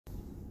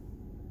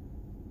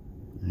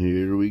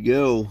Here we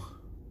go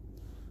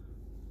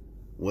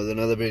with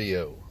another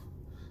video.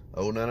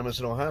 Anonymous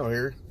in Ohio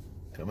here,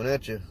 coming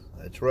at you.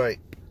 That's right.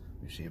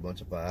 You see a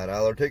bunch of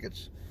 $5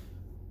 tickets,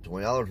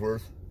 $20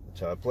 worth. That's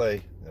how I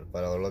play. Got a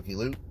 $5 lucky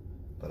loot,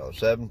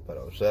 $5.07,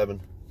 $5.07,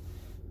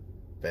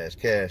 fast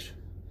cash.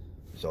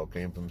 This all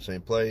came from the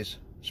same place,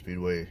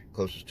 Speedway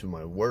closest to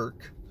my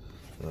work.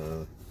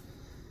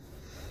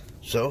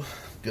 So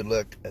good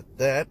luck at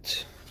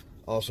that.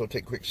 Also,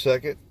 take a quick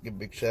second, give a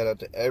big shout out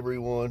to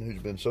everyone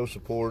who's been so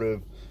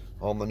supportive,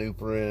 all my new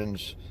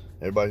friends,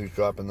 everybody who's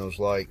dropping those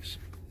likes,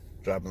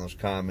 dropping those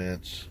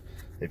comments.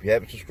 If you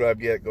haven't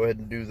subscribed yet, go ahead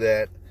and do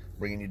that.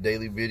 Bringing you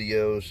daily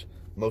videos,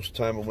 most of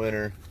the time a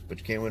winner, but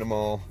you can't win them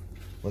all.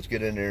 Let's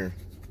get in there,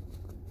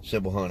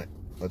 simple hunt it.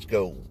 Let's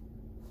go.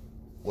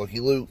 Lucky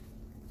loot,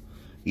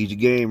 easy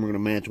game. We're gonna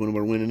match one of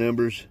our winning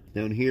numbers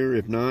down here.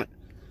 If not,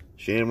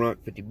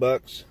 Shamrock, 50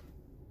 bucks,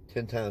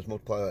 10 times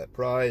multiply that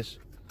prize.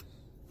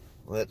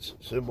 Let's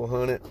symbol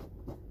hunt it.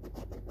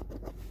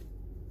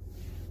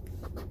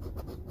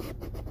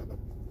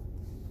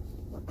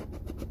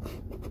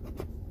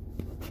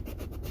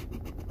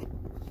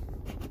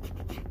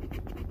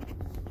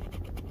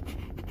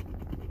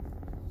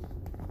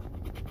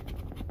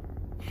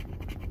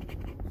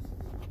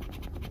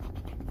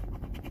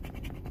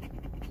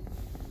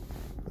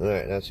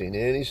 Alright, not seeing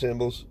any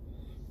symbols.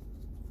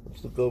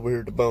 Let's look over here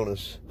at the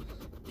bonus.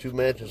 2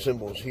 matching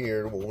symbols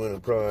here will win a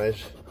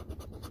prize.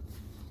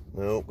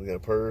 Nope, we got a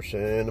purse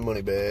and a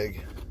money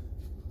bag.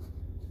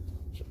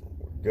 So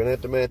we're gonna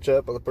have to match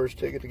up on the first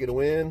ticket to get a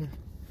win.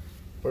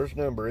 First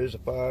number is a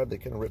 5. They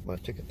kind of ripped my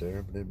ticket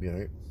there, but it'd be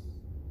alright.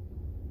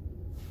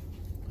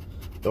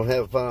 Don't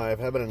have a 5.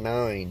 How about a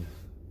 9?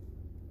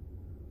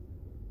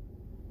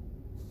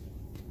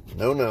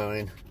 No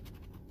 9.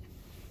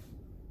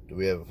 Do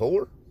we have a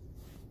 4?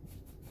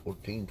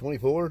 14,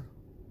 24.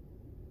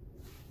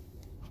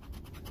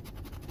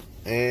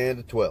 And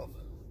a 12.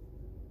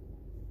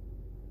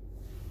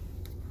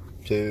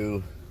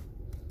 2,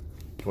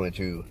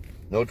 22,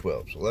 no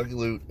 12. So lucky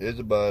loot is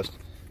a bust.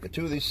 Got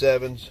 2 of these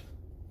 7s,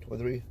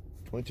 23,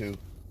 22.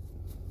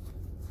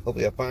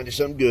 Hopefully I find you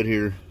something good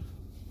here.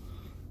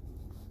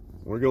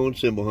 We're going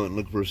symbol hunting,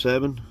 looking for a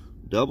 7,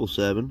 double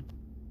 7,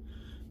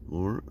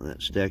 or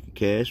that stack of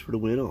cash for the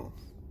win all.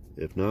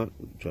 If not,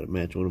 we can try to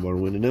match one of our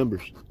winning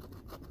numbers.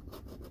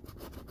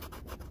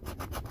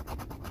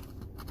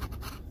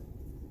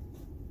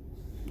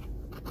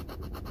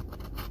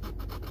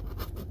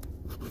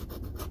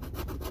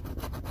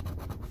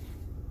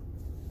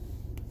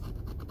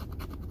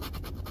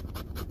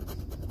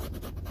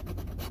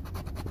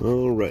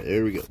 Alright,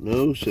 there we go.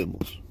 No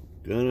symbols.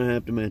 Gonna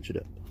have to match it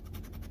up.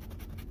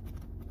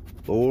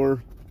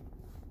 4.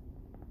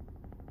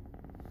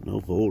 No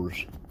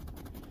 4s.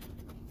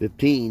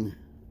 15.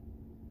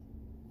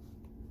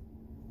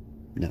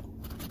 No.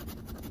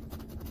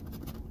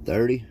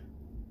 30.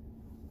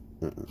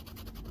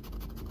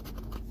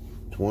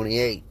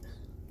 28.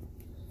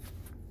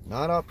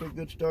 Not off to a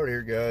good start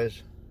here,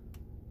 guys.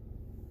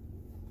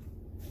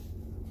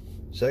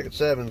 Second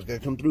 7's gotta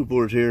come through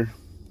for us here.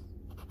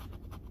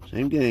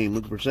 Same game,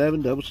 looking for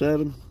 7, double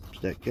 7,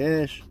 stack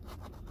cash,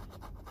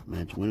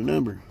 match win a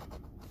number.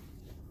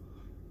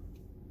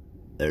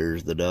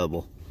 There's the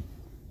double.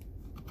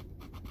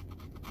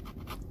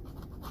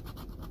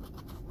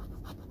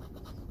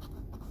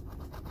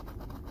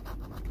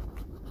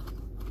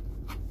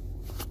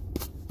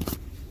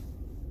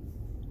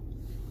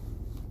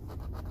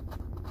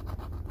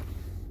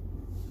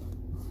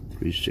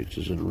 Three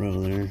 6s in a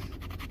row there.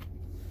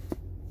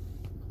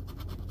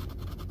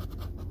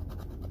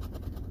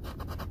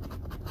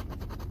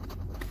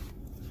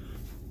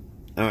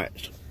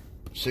 Alright,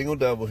 single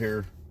double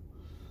here,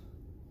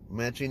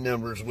 matching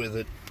numbers with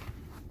it.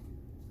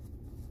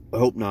 I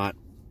hope not.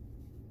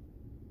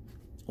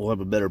 We'll have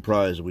a better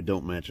prize if we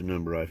don't match a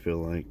number, I feel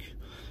like.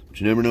 But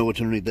you never know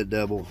what's underneath that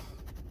double.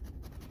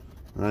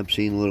 I've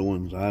seen little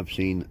ones, I've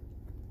seen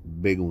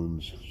big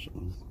ones. So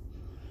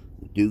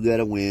we do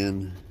gotta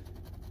win.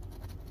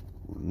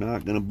 We're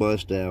not gonna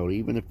bust out,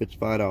 even if it's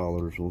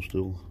 $5, we'll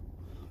still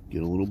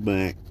get a little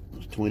back.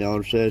 It's a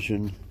 $20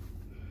 session.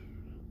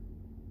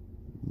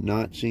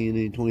 Not seeing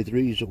any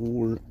 23s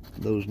or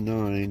those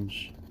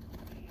 9s.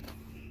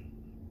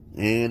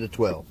 And a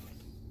 12.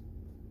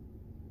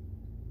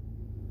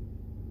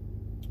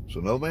 So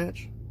no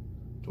match.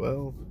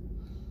 12,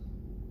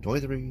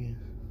 23,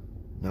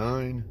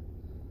 9,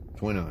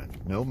 29.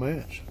 No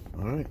match.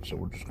 Alright, so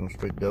we're just going to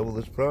straight double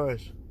this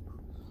prize.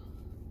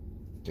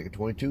 Take a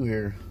 22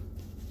 here.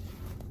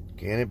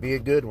 Can it be a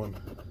good one?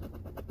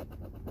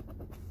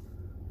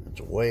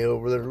 It's way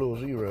over there, little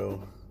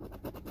 0.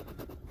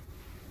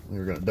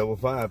 We're going to double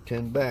 5,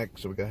 10 back.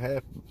 So we got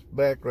half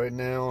back right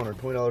now on our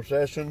 $20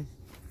 session.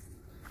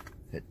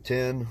 Hit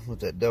 10 with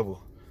that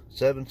double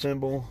 7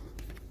 symbol.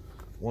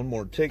 One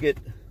more ticket.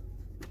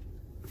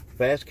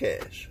 Fast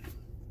cash.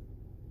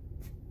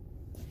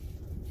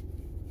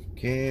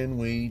 Can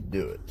we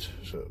do it?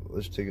 So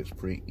this ticket's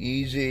pretty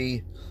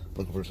easy.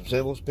 Looking for some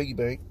symbols. Piggy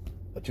bank.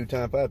 A 2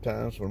 times, 5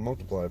 times for a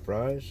multiply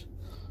prize.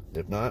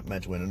 If not,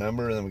 match win a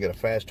number, and then we got a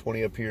fast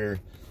 20 up here,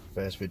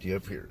 fast 50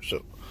 up here.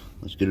 So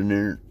let's get in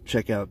there,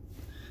 check out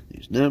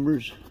these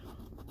numbers.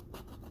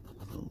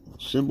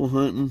 Symbol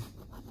hunting.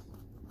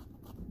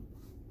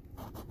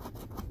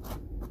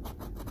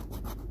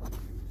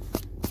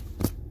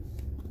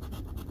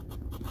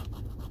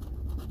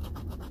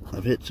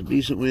 I've hit some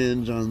decent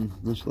wins on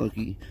this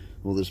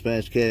this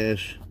fast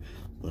cash,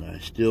 but I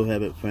still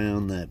haven't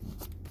found that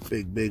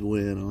big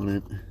win on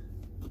it.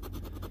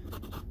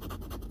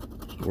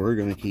 So we're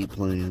gonna keep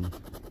playing.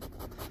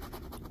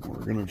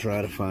 We're gonna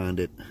try to find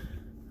it.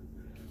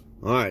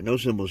 All right, no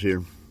symbols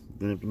here.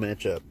 Gonna have to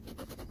match up.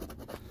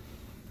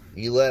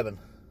 11.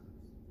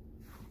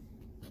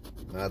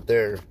 Not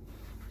there.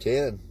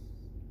 10.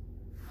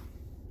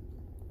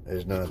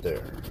 Is not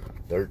there.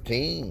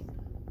 13.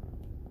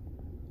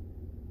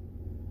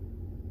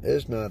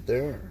 Is not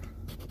there.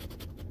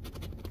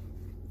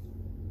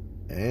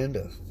 And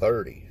a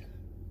 30.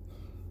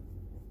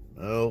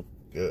 No,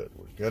 good.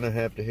 We're gonna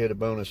have to hit a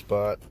bonus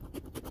spot.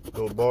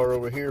 Gold bar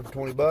over here for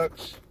 20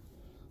 bucks.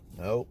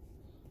 Nope.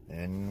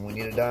 And we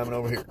need a diamond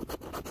over here.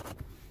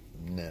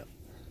 No.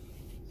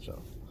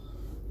 So,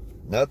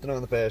 nothing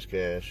on the fast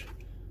cash.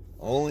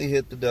 Only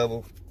hit the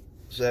double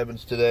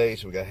sevens today,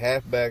 so we got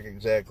half back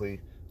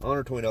exactly on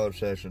our $20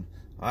 session.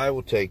 I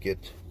will take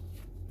it.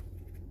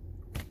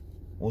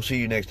 We'll see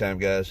you next time,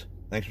 guys.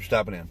 Thanks for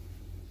stopping in.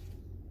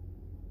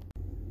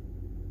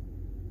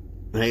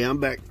 Hey, I'm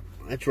back.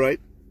 That's right.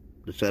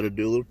 Decided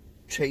to do a little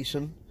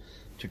chasing.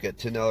 Took that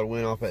 $10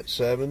 win off at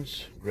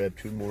sevens. Grabbed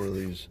 2 more of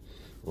these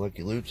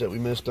lucky loops that we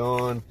missed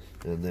on.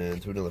 And then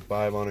threw another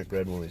 5 on it.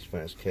 Grabbed one of these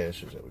fast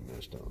cashes that we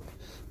missed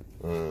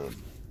on.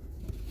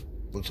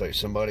 Looks like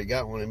somebody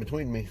got one in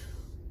between me.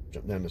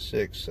 Jumped down to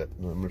 6. That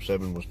number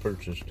 7 was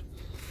purchased.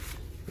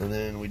 And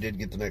then we did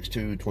get the next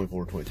 2,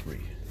 24,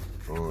 23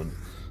 on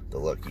the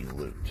lucky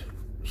loot.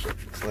 So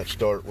let's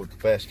start with the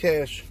fast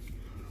cash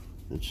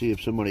and see if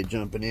somebody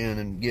jumping in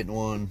and getting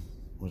one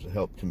was a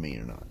help to me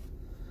or not.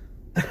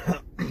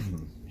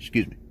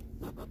 Excuse me.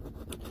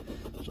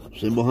 So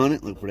symbol hunt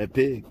it, look for that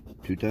pig.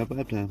 2 time,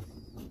 5 time.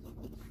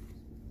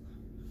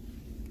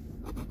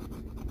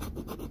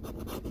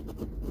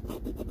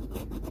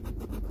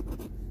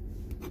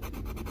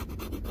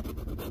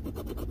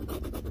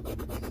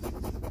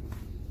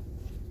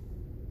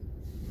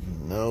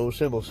 No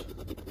symbols.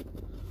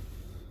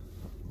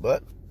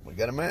 But we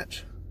got a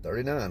match.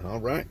 39. All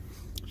right.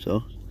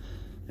 So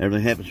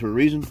everything happens for a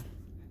reason.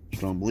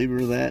 Strong believer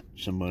of that.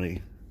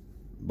 Somebody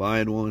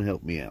buying one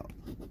helped me out.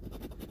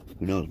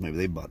 Who knows? Maybe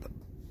they bought the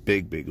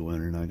big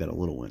winner and I got a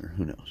little winner.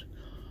 Who knows?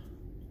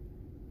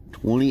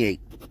 28.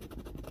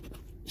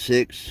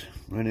 6.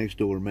 Right next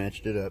door.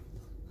 Matched it up.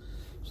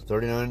 So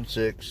 39 and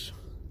 6.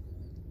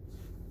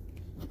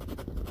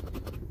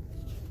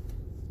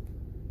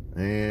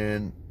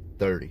 And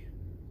 30.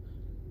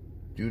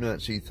 Do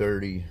not see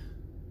 30.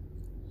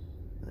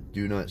 I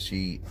do not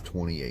see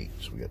 28.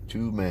 So we got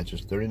 2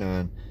 matches,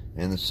 39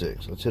 and the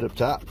 6. Let's hit up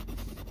top.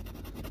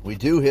 We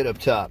do hit up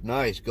top.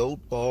 Nice.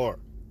 Gold bar.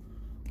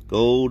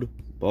 Gold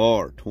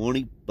bar.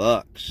 20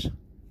 bucks.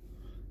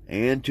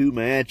 And 2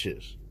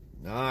 matches.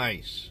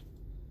 Nice.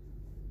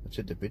 Let's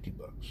hit the 50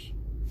 bucks.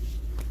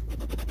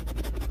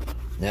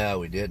 No,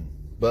 we didn't.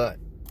 But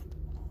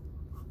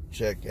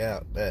check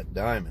out that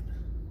diamond.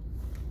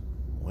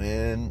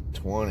 Win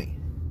 20.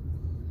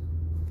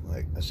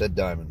 Like I said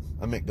diamond.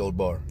 I meant gold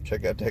bar.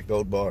 Check out that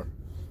gold bar.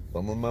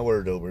 Fumbling my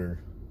word over.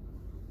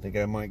 Think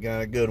I might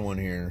got a good one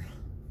here.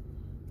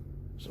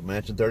 So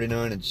matching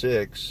 39 and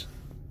 6.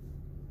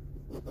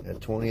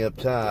 Got 20 up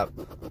top.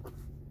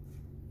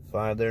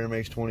 5 there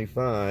makes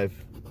 25.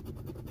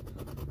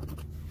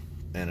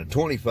 And a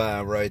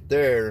 25 right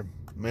there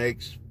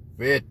makes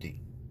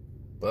 50.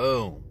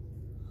 Boom.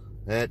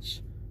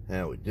 That's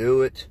how we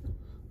do it.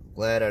 I'm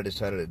glad I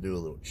decided to do a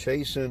little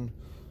chasing.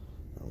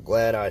 I'm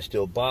glad I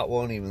still bought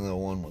one even though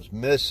one was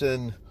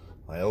missing.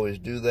 I always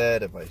do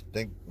that. If I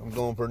think I'm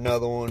going for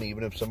another one,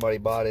 even if somebody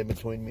bought it in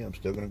between me, I'm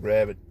still going to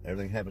grab it.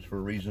 Everything happens for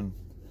a reason.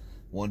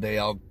 One day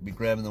I'll be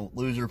grabbing the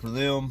loser for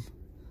them.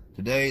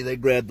 Today they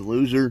grabbed the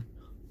loser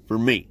for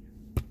me.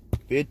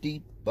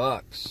 50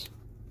 bucks.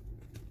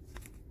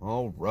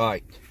 All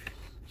right.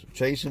 So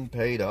chasing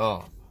paid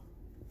off.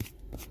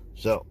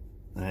 So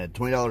I had a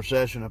 $20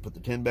 session. I put the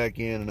 10 back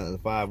in, another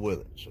 5 with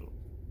it. So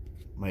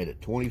made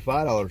it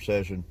 $25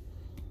 session.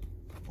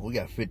 We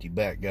got 50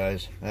 back,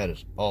 guys. That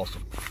is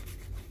awesome.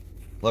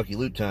 Lucky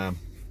loot time.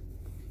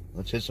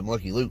 Let's hit some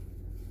lucky loot.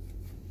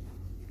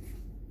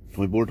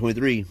 24,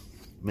 23.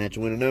 Match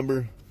and win a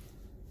number.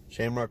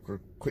 Shamrock for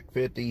quick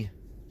 50.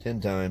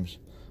 10 times.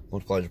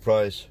 Multiplies the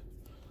price.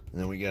 And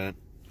then we got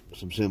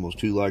some symbols.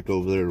 2 liked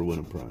over there to win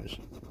a prize.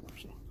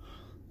 So,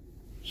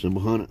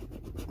 symbol hunt it.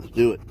 Let's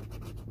do it.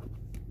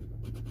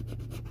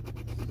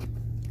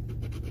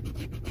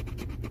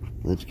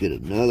 Let's get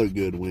another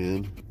good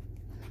win.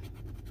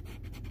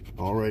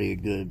 Already a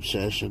good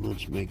session.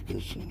 Let's make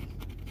this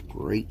a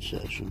great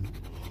session.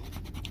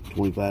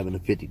 25 and a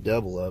 50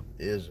 double up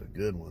is a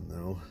good one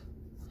though.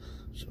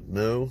 So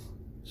no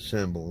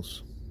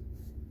symbols.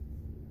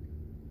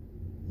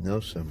 No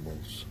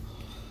symbols.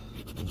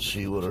 Let's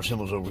see what our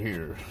symbols over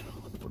here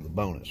for the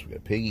bonus. We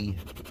got Piggy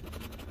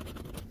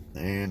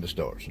and the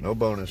stars. No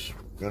bonus.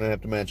 Gonna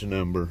have to match a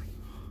number.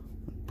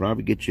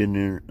 Probably get you in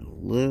there a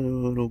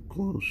little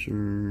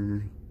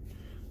closer.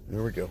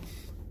 There we go.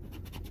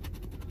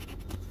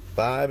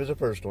 5 is the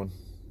first one.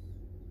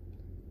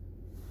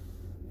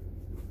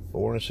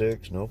 4 and a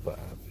 6, no 5.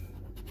 How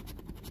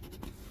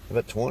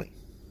about 20?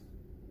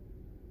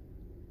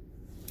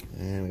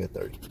 And we got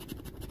 30.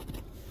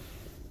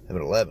 How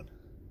about 11?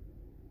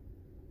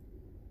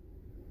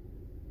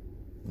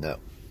 No.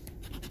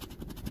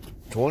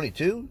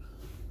 22?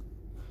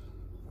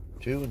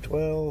 2 and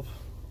 12.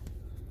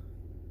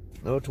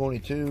 No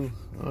 22.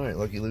 Alright,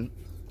 Lucky Loot.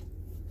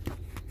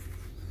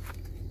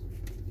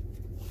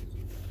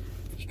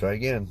 Let's try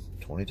again.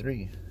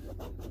 23.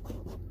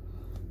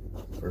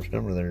 First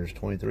number there is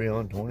 23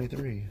 on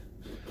 23.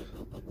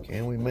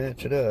 Can we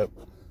match it up?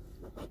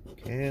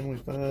 Can we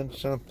find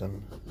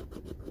something?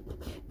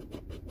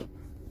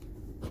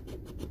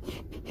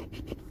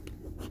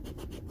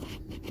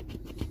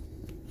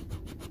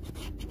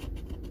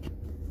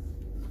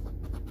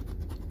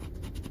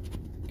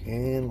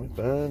 Can we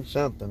find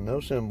something? No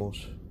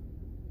symbols.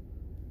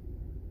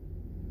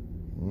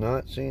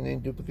 Not seeing any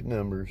duplicate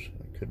numbers.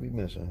 I could be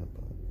missing it.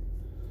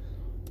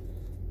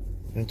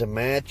 And to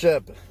match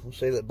up, we'll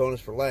save that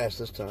bonus for last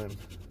this time.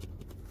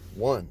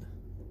 1.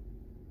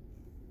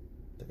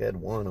 I think I had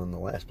 1 on the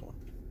last one.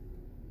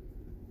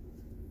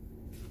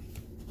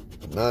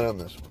 But not on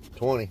this one.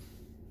 20.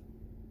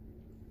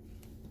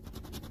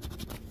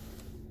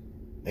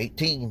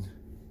 18.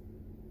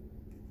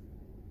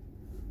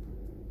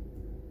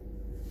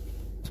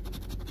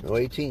 No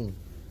 18.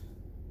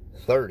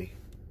 30.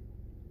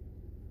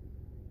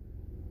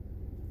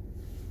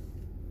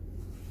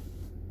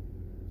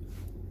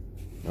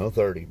 No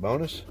 30.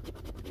 Bonus.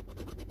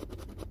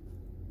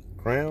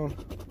 Crown.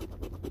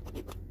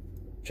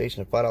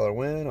 Chasing a $5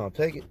 win. I'll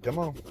take it. Come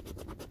on.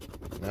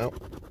 No.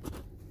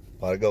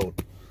 Pot of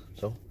gold.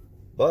 So,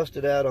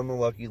 busted out on the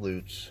Lucky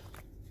Loots.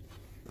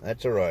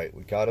 That's alright.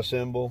 We caught a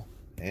symbol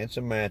and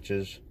some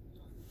matches.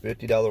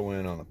 $50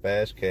 win on the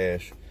fast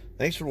cash.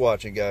 Thanks for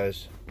watching,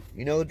 guys.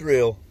 You know the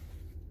drill.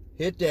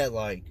 Hit that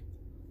like.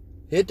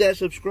 Hit that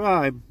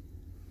subscribe.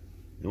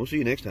 And we'll see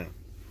you next time.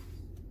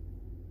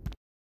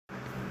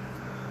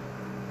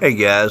 Hey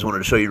guys, wanted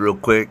to show you real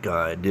quick.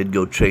 I did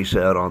go chase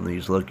out on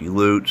these Lucky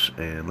Loots,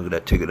 and look at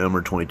that ticket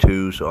number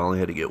 22. So I only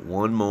had to get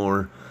one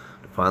more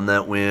to find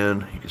that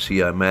win. You can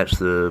see I matched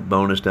the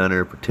bonus down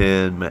there for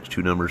 10, matched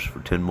 2 numbers for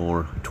 10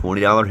 more.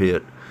 $20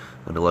 hit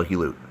on the Lucky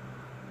Loot.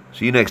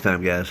 See you next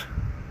time, guys.